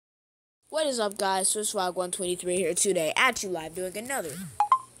What is up, guys? SwissFrog123 here today at you live doing another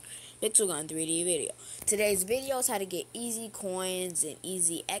Pixel Gun 3D video. Today's video is how to get easy coins and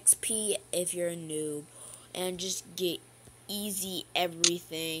easy XP if you're a noob, and just get easy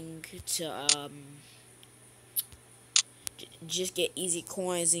everything to just get easy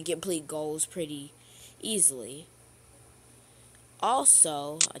coins and complete goals pretty easily.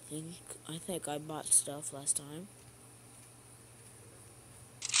 Also, I think I bought stuff last time.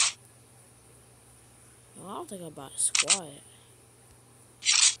 No, I don't think I bought a squad.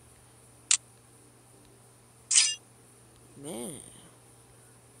 Man.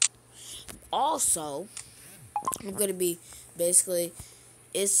 Also, I'm gonna be basically,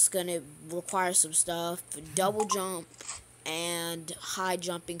 it's gonna require some stuff, double jump and high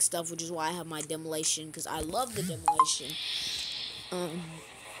jumping stuff, which is why I have my demolition, because I love the demolition.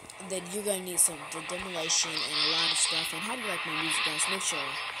 Then you're gonna need some demolition and a lot of stuff. And how do you like my music, guys? Make sure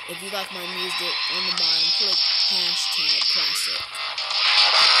if you like my music, on the bottom click #classic.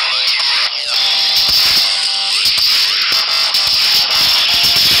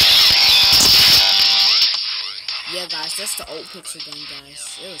 Yeah, guys, that's the old picture gun,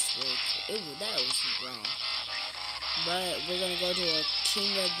 guys. It was really cool. That was wrong. But we're gonna go to a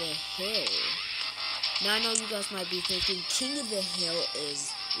King of the Hill. Now I know you guys might be thinking King of the Hill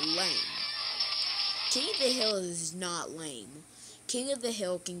is lame. King of the Hill is not lame. King of the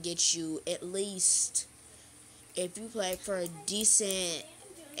Hill can get you at least, if you play for a decent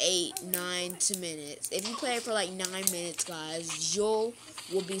 8-9 minutes. If you play for like 9 minutes, guys, will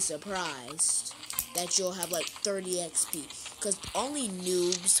be surprised that you'll have like 30 XP. Because only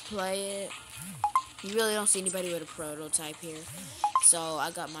noobs play it. You really don't see anybody with a prototype here. So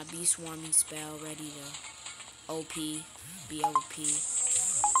I got my Beast Swarming spell ready to be OP.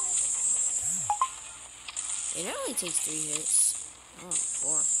 It only takes 3 hits. Oh,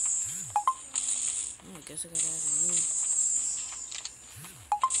 4. Oh, I guess I gotta add a new.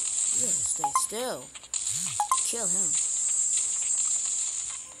 You gotta stay still. Kill him.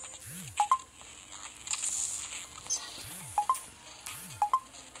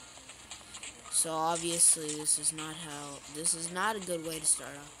 So obviously this is not a good way to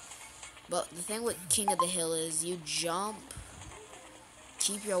start off. But the thing with King of the Hill is you jump,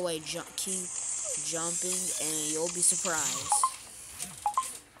 keep jumping, and you'll be surprised.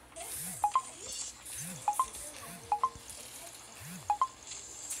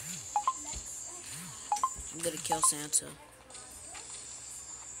 I'm gonna kill Santa.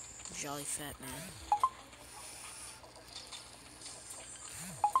 Jolly fat man.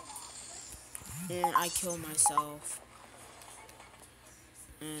 And I killed myself.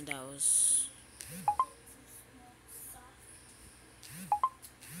 And that was...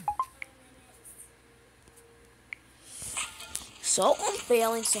 So I'm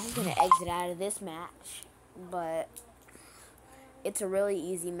failing, so I'm gonna exit out of this match. But it's a really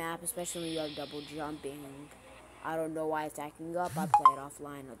easy map, especially when you have double jumping. I don't know why it's acting up. I play it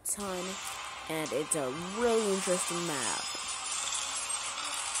offline a ton, and it's a really interesting map.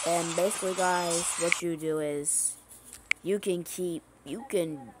 And basically, guys, what you do is you can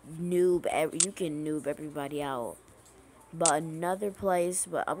noob everybody out. But another place,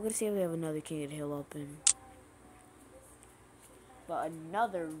 but I'm gonna see if we have another King of the Hill open. But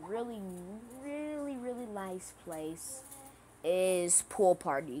another really nice place is Pool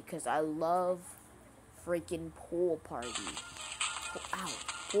Party, because I love freaking Pool Party.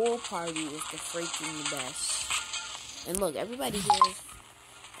 Pool Party is the freaking best. And look, everybody here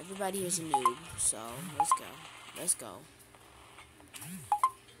is a noob, so let's go.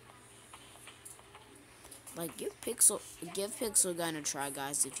 Like, give Pixel Gun a try,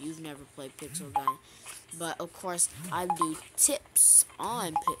 guys, if you've never played Pixel Gun. But of course, I do tips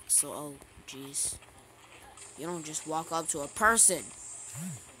on Pixel. Oh, jeez. You don't just walk up to a person.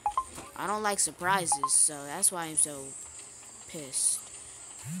 I don't like surprises, so that's why I'm so pissed.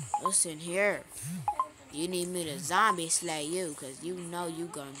 Listen here. You need me to zombie slay you, because you know you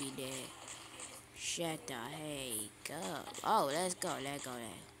gonna be dead. Shut the heck up. Oh, let's go.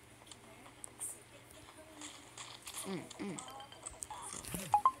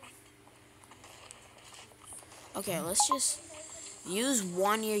 Okay, let's just use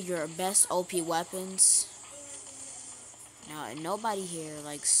one of your best OP weapons. Now, nobody here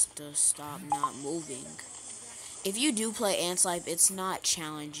likes to stop not moving. If you do play Ants Life, it's not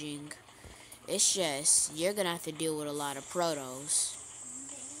challenging. It's just, you're gonna have to deal with a lot of protos.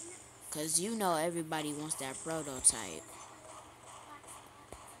 Because you know everybody wants that prototype.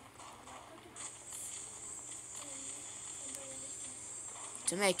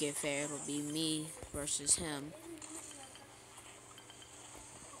 To make it fair, it'll be me versus him.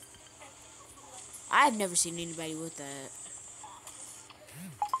 I've never seen anybody with that.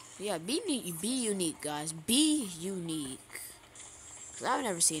 Yeah, be unique, guys. Be unique. 'Cause I've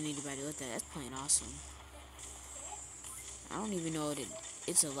never seen anybody with that. That's plain awesome. I don't even know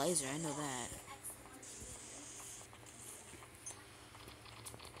it's a laser. I know that.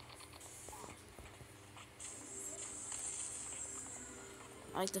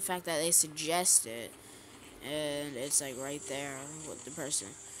 I like the fact that they suggest it, and it's like right there with the person.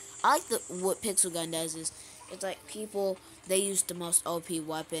 I like what Pixel Gun does is it's like people they use the most OP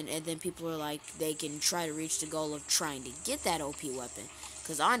weapon, and then people are like they can try to reach the goal of trying to get that OP weapon.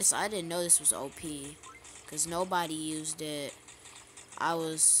 Cause honestly, I didn't know this was OP, cause nobody used it. I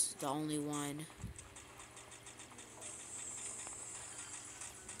was the only one.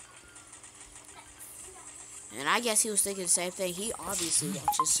 And I guess he was thinking the same thing. He obviously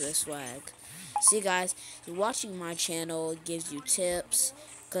watches Swift Swag. See, guys, watching my channel gives you tips.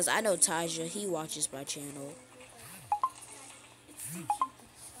 Because I know Taja, he watches my channel.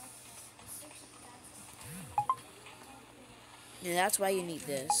 And that's why you need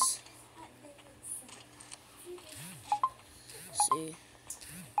this. See?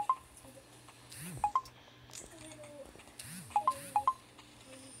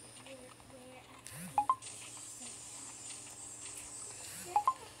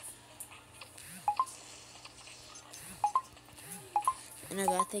 And I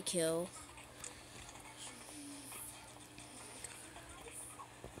got the kill.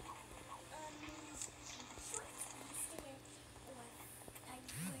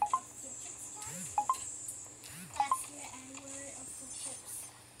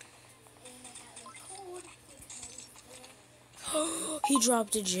 He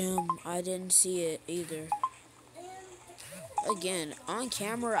dropped a gem. I didn't see it either. Again, on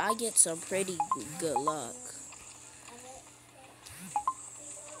camera, I get some pretty good luck.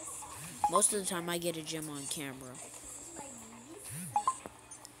 Most of the time, I get a gem on camera.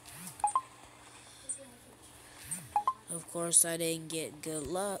 Of course, I didn't get good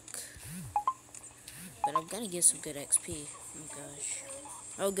luck. But I'm gonna get some good XP. Oh, gosh.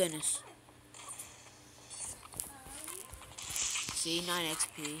 Oh, goodness. See, 9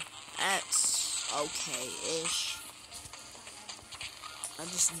 XP. That's okay-ish. I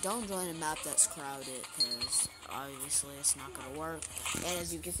just don't join a map that's crowded, because obviously it's not going to work. And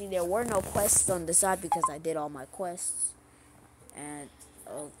as you can see, there were no quests on the side because I did all my quests. And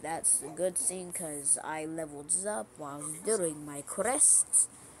that's a good thing because I leveled up while doing my quests.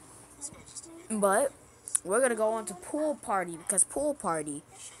 But we're going to go on to Pool Party because Pool Party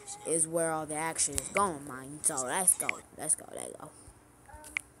is where all the action is going, man. So let's go. Let's go. Let's go.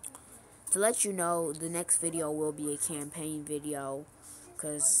 To let you know, the next video will be a campaign video.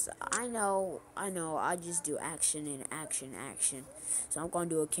 Because I know, I just do action and action. So I'm going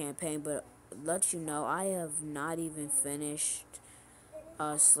to do a campaign, but let you know, I have not even finished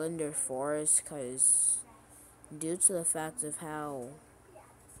Slender Forest, because due to the fact of how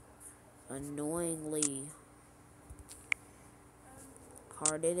annoyingly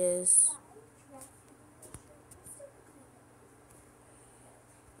hard it is,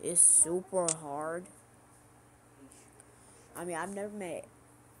 it's super hard. I mean, I've never met.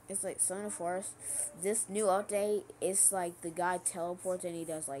 It's like Slender Forest. This new update, it's like the guy teleports and he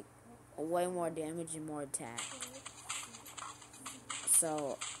does like way more damage and more attack.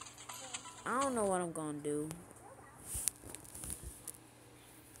 So I don't know what I'm gonna do.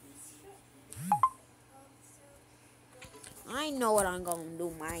 I know what I'm gonna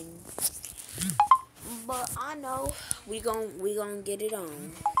do, man. But I know we gonna get it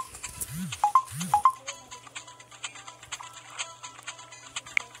on.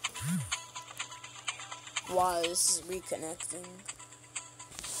 While this is reconnecting,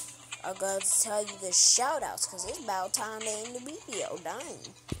 I gotta tell you the shout outs because it's about time to end the video.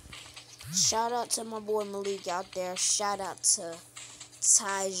 Dang. Shout out to my boy Malik out there. Shout out to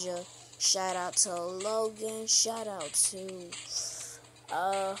Taja. Shout out to Logan. Shout out to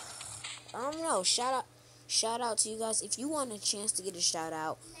I don't know. Shout out to you guys. If you want a chance to get a shout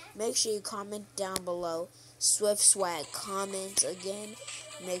out, make sure you comment down below. Swift Swag comments again.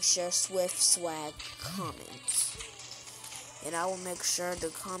 Make sure Swift Swag comments. And I will make sure to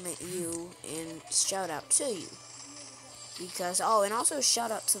comment you and shout out to you. Because, and also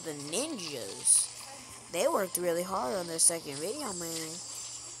shout out to the ninjas. They worked really hard on their second video, man.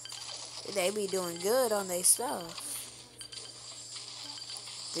 They be doing good on their stuff.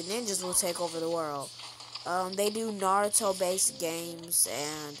 The ninjas will take over the world. They do Naruto-based games,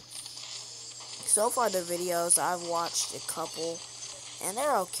 and so far the videos, I've watched a couple, and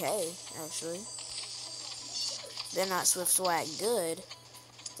they're okay, actually. They're not Swift Swag good.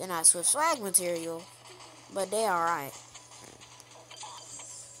 They're not Swift swag material, but they alright.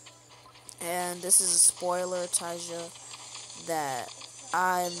 And this is a spoiler, Taja, that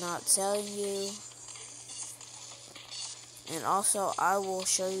I'm not telling you. And also, I will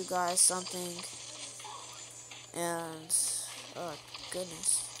show you guys something. And, oh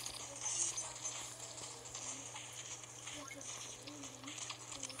goodness.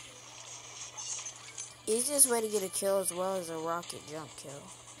 Easiest way to get a kill as well is a rocket jump kill.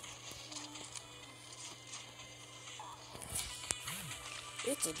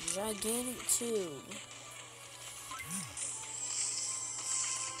 It's a gigantic tube.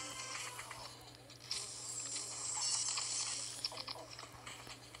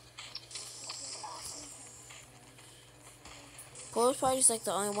 Polar's Party's like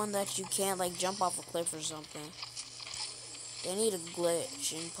the only one that you can't like jump off a cliff or something. They need a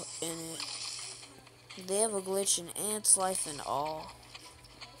glitch in it. They have a glitch in Ants Life and all.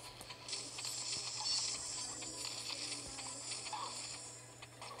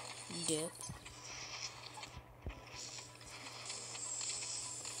 Dip.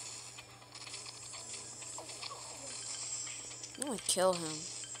 I'm gonna kill him.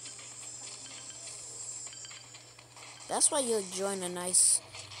 That's why you join a nice,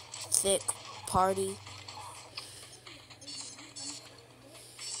 thick party.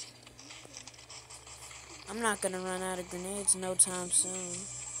 I'm not gonna run out of grenades no time soon.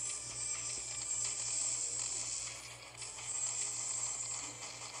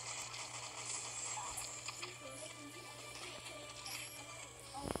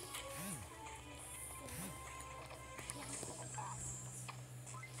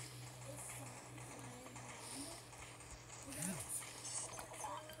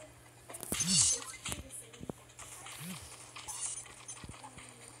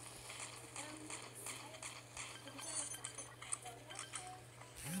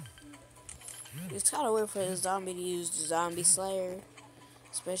 It's kind of weird for the zombie to use the zombie slayer,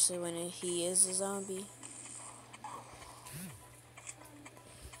 especially when he is a zombie.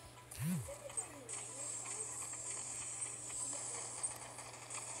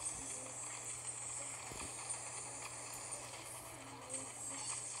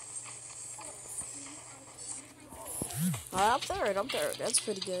 Alright, I'm third. That's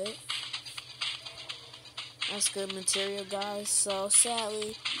pretty good. That's good material, guys. So,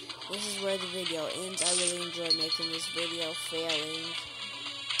 sadly, this is where the video ends. I really enjoyed making this video, failing.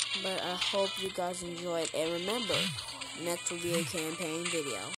 But I hope you guys enjoyed. And remember, next will be a campaign video.